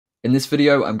In this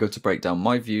video, I'm going to break down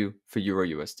my view for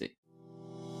EURUSD.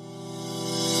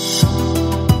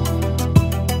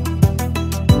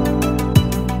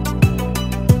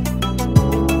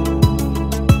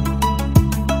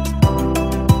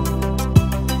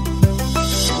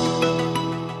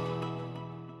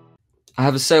 I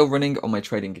have a sale running on my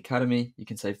trading academy. You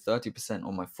can save 30%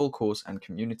 on my full course and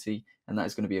community, and that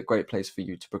is going to be a great place for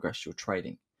you to progress your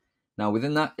trading. Now,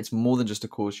 within that, it's more than just a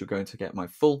course. You're going to get my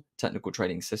full technical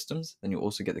trading systems. Then you'll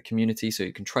also get the community, so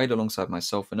you can trade alongside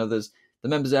myself and others, the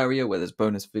members area where there's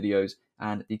bonus videos,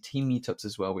 and the team meetups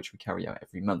as well, which we carry out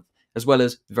every month, as well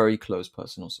as very close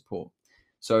personal support.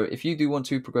 So if you do want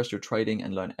to progress your trading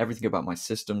and learn everything about my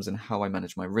systems and how I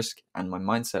manage my risk and my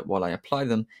mindset while I apply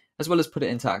them, as well as put it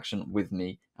into action with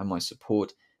me and my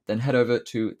support, then head over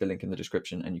to the link in the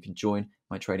description and you can join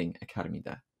my trading academy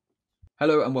there.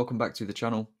 Hello and welcome back to the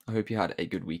channel. I hope you had a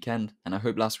good weekend and I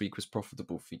hope last week was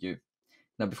profitable for you.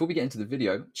 Now, before we get into the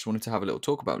video, just wanted to have a little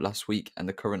talk about last week and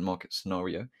the current market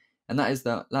scenario. And that is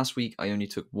that last week I only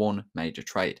took one major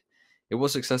trade. It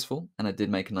was successful and I did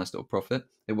make a nice little profit.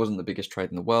 It wasn't the biggest trade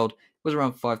in the world. It was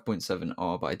around 5.7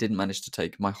 R, but I didn't manage to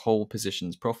take my whole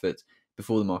position's profit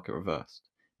before the market reversed.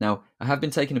 Now, I have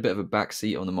been taking a bit of a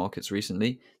backseat on the markets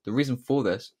recently. The reason for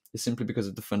this is simply because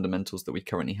of the fundamentals that we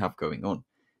currently have going on.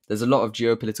 There's a lot of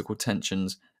geopolitical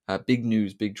tensions, big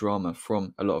news, big drama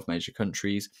from a lot of major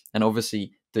countries, and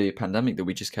obviously the pandemic that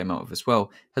we just came out of as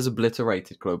well has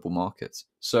obliterated global markets.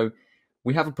 So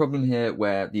we have a problem here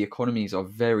where the economies are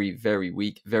very, very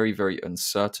weak, very, very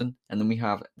uncertain, and then we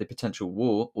have the potential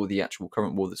war, or the actual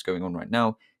current war that's going on right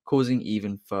now, causing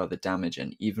even further damage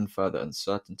and even further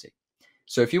uncertainty.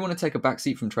 So if you want to take a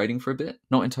backseat from trading for a bit,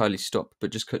 not entirely stop,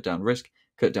 but just cut down risk,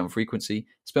 cut down frequency,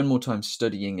 spend more time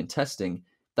studying and testing,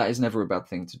 that is never a bad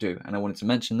thing to do. And I wanted to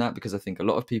mention that because I think a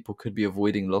lot of people could be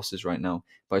avoiding losses right now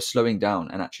by slowing down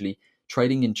and actually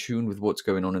trading in tune with what's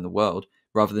going on in the world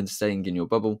rather than staying in your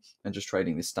bubble and just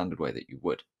trading the standard way that you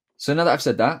would. So now that I've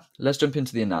said that, let's jump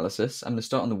into the analysis. I'm going to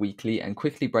start on the weekly and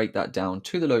quickly break that down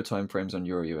to the low time frames on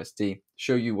EURUSD,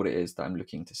 show you what it is that I'm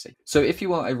looking to see. So if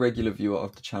you are a regular viewer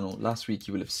of the channel, last week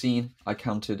you will have seen I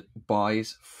counted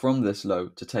buys from this low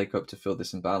to take up to fill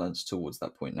this imbalance towards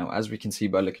that point. Now, as we can see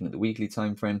by looking at the weekly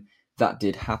time frame, that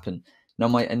did happen. Now,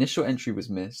 my initial entry was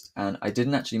missed and I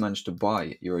didn't actually manage to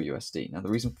buy EURUSD. Now,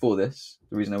 the reason for this,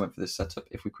 the reason I went for this setup,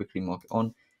 if we quickly mark it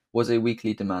on, was a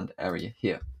weekly demand area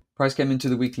here. Price came into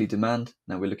the weekly demand.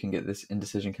 Now we're looking at this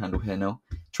indecision candle here now.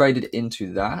 Traded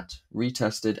into that,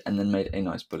 retested, and then made a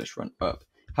nice bullish run up.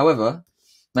 However,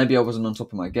 maybe I wasn't on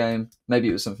top of my game. Maybe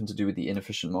it was something to do with the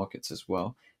inefficient markets as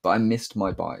well. But I missed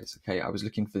my buys. Okay, I was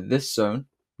looking for this zone.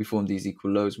 We formed these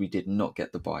equal lows. We did not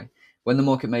get the buy. When the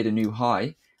market made a new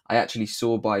high, I actually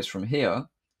saw buys from here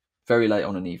very late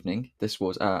on an evening. This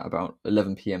was about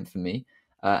 11 p.m. for me.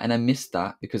 And I missed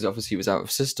that because obviously it was out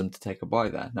of system to take a buy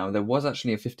there. Now, there was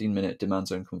actually a 15-minute demand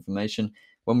zone confirmation.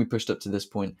 When we pushed up to this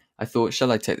point, I thought,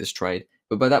 shall I take this trade?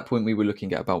 But by that point, we were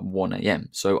looking at about 1 a.m.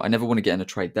 So I never want to get in a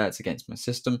trade there. It's against my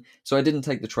system. So I didn't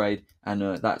take the trade.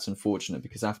 And that's unfortunate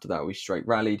because after that, we straight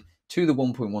rallied to the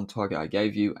 1.1 target I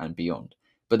gave you and beyond.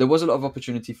 But there was a lot of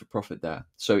opportunity for profit there.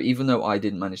 So even though I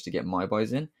didn't manage to get my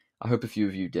buys in, I hope a few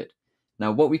of you did.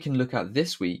 Now, what we can look at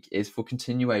this week is for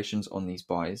continuations on these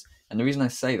buys. And the reason I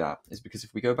say that is because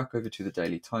if we go back over to the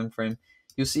daily time frame,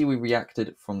 you'll see we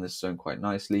reacted from this zone quite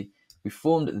nicely. We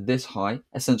formed this high,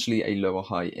 essentially a lower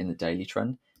high in the daily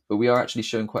trend, but we are actually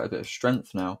showing quite a bit of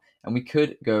strength now, and we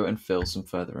could go and fill some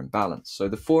further imbalance. So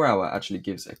the 4 hour actually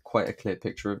gives quite a clear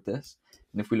picture of this.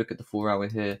 And if we look at the 4 hour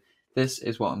here, this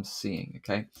is what I'm seeing,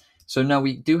 okay? So now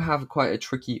we do have quite a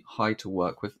tricky high to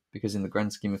work with because in the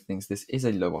grand scheme of things, this is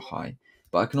a lower high.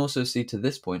 But I can also see to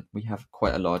this point, we have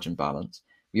quite a large imbalance.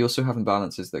 We also have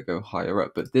imbalances that go higher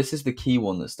up, but this is the key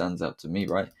one that stands out to me,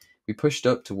 right? We pushed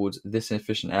up towards this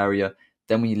inefficient area,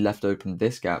 then we left open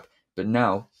this gap, but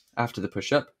now after the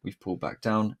push up, we've pulled back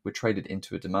down, we're traded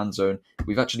into a demand zone.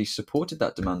 We've actually supported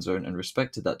that demand zone and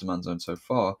respected that demand zone so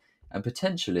far, and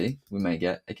potentially we may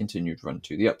get a continued run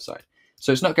to the upside.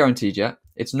 So it's not guaranteed yet,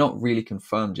 it's not really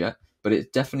confirmed yet, but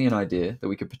it's definitely an idea that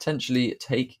we could potentially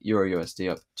take EURUSD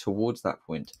up towards that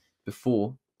point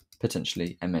before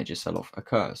potentially a major sell-off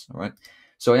occurs, all right?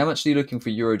 So I am actually looking for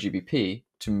EURGBP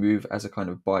to move as a kind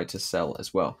of buy to sell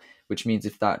as well, which means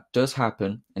if that does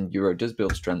happen and Euro does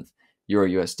build strength,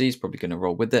 EURUSD is probably going to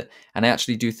roll with it. And I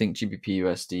actually do think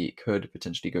GBP/USD could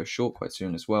potentially go short quite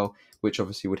soon as well, which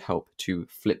obviously would help to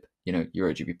flip,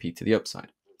 EURGBP to the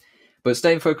upside. But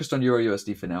staying focused on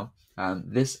EURUSD for now,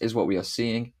 this is what we are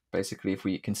seeing. Basically, if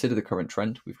we consider the current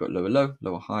trend, we've got lower low,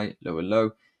 lower high, lower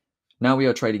low, Now we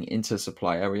are trading into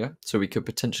supply area, so we could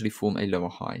potentially form a lower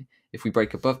high. If we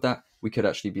break above that, we could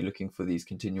actually be looking for these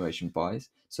continuation buys.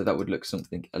 So that would look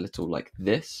something a little like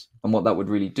this. And what that would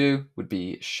really do would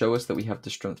be show us that we have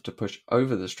the strength to push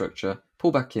over the structure,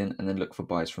 pull back in, and then look for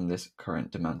buys from this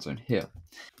current demand zone here.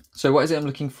 So what is it I'm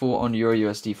looking for on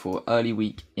EURUSD for early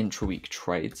week, intra-week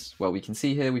trades? Well, we can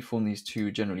see here we form these two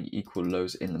generally equal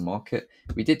lows in the market.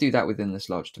 We did do that within this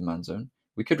large demand zone.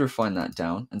 We could refine that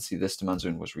down and see this demand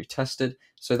zone was retested,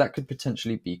 so that could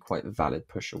potentially be quite a valid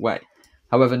push away.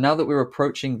 However, now that we're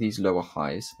approaching these lower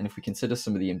highs, and if we consider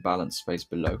some of the imbalanced space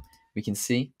below, we can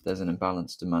see there's an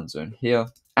imbalanced demand zone here,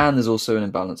 and there's also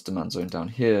an imbalanced demand zone down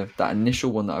here, that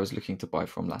initial one that I was looking to buy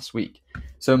from last week.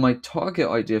 So my target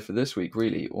idea for this week,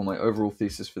 really, or my overall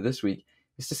thesis for this week,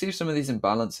 is to see if some of these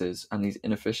imbalances and these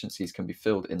inefficiencies can be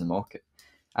filled in the market.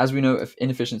 As we know, if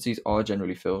inefficiencies are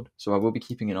generally filled, so I will be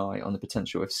keeping an eye on the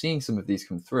potential of seeing some of these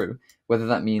come through, whether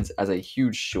that means as a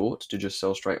huge short to just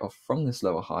sell straight off from this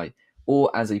lower high, or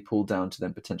as a pull down to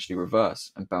then potentially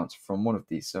reverse and bounce from one of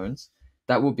these zones.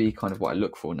 That will be kind of what I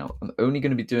look for now. I'm only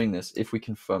going to be doing this if we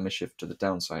confirm a shift to the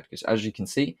downside, because as you can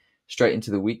see, straight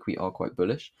into the week, we are quite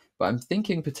bullish. But I'm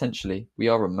thinking potentially, we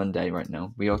are on Monday right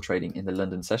now. We are trading in the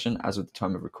London session as of the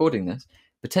time of recording this.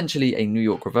 Potentially a New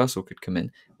York reversal could come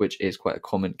in, which is quite a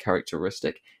common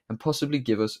characteristic, and possibly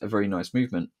give us a very nice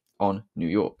movement on New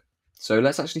York. So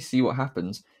let's actually see what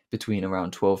happens between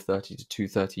around 12:30 to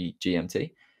 2:30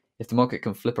 GMT. If the market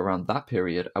can flip around that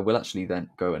period, I will actually then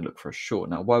go and look for a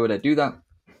short. Now, why would I do that?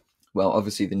 Well,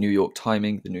 obviously the New York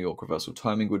timing, the New York reversal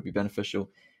timing would be beneficial.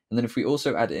 And then if we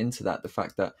also add into that the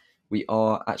fact that we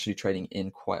are actually trading in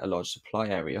quite a large supply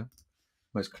area,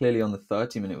 most clearly on the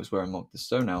 30-minute was where I marked the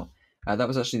zone out. That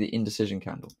was actually the indecision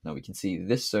candle. Now we can see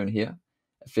this zone here,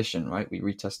 efficient, right? We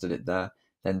retested it there.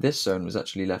 Then this zone was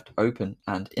actually left open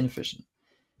and inefficient.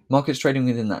 Market's trading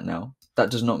within that now.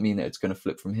 That does not mean that it's going to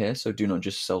flip from here, so do not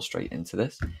just sell straight into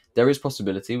this. There is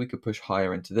possibility we could push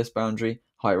higher into this boundary,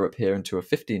 higher up here into a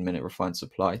 15-minute refined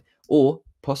supply, or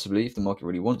possibly, if the market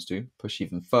really wants to, push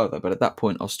even further. But at that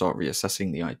point, I'll start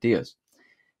reassessing the ideas.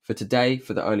 For today,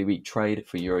 for the early week trade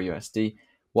for EURUSD,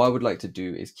 what I would like to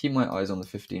do is keep my eyes on the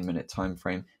 15-minute time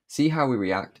frame, see how we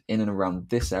react in and around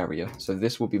this area. So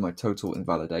this will be my total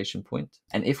invalidation point.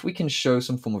 And if we can show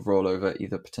some form of rollover,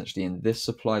 either potentially in this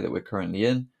supply that we're currently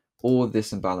in, or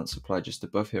this imbalanced supply just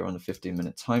above here on the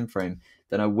 15-minute time frame,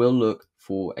 then I will look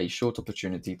for a short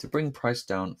opportunity to bring price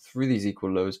down through these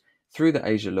equal lows, through the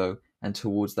Asia low, and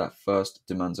towards that first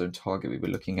demand zone target we were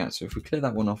looking at. So if we clear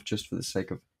that one off just for the sake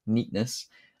of neatness,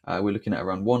 we're looking at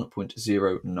around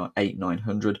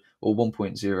 1.08900 or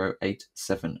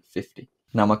 1.08750.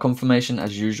 Now my confirmation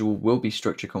as usual will be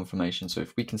structure confirmation, so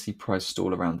if we can see price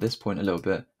stall around this point a little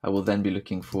bit, I will then be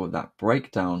looking for that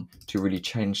breakdown to really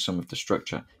change some of the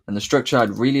structure. And the structure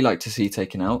I'd really like to see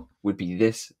taken out would be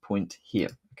this point here,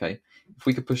 okay? If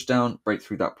we could push down, break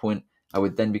through that point, I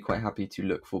would then be quite happy to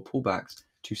look for pullbacks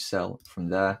to sell from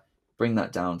there, bring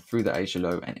that down through the Asia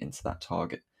low and into that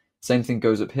target. Same thing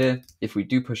goes up here. If we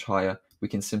do push higher, we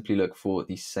can simply look for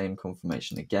the same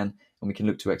confirmation again, and we can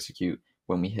look to execute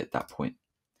when we hit that point.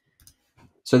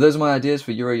 So those are my ideas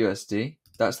for EURUSD.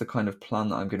 That's the kind of plan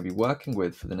that I'm going to be working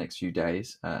with for the next few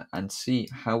days, and see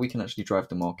how we can actually drive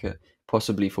the market,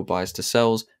 possibly for buys to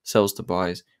sells, sells to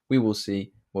buys. We will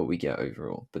see what we get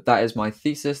overall. But that is my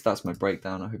thesis. That's my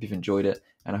breakdown. I hope you've enjoyed it,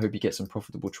 and I hope you get some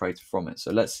profitable trades from it.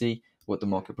 So let's see what the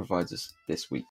market provides us this week.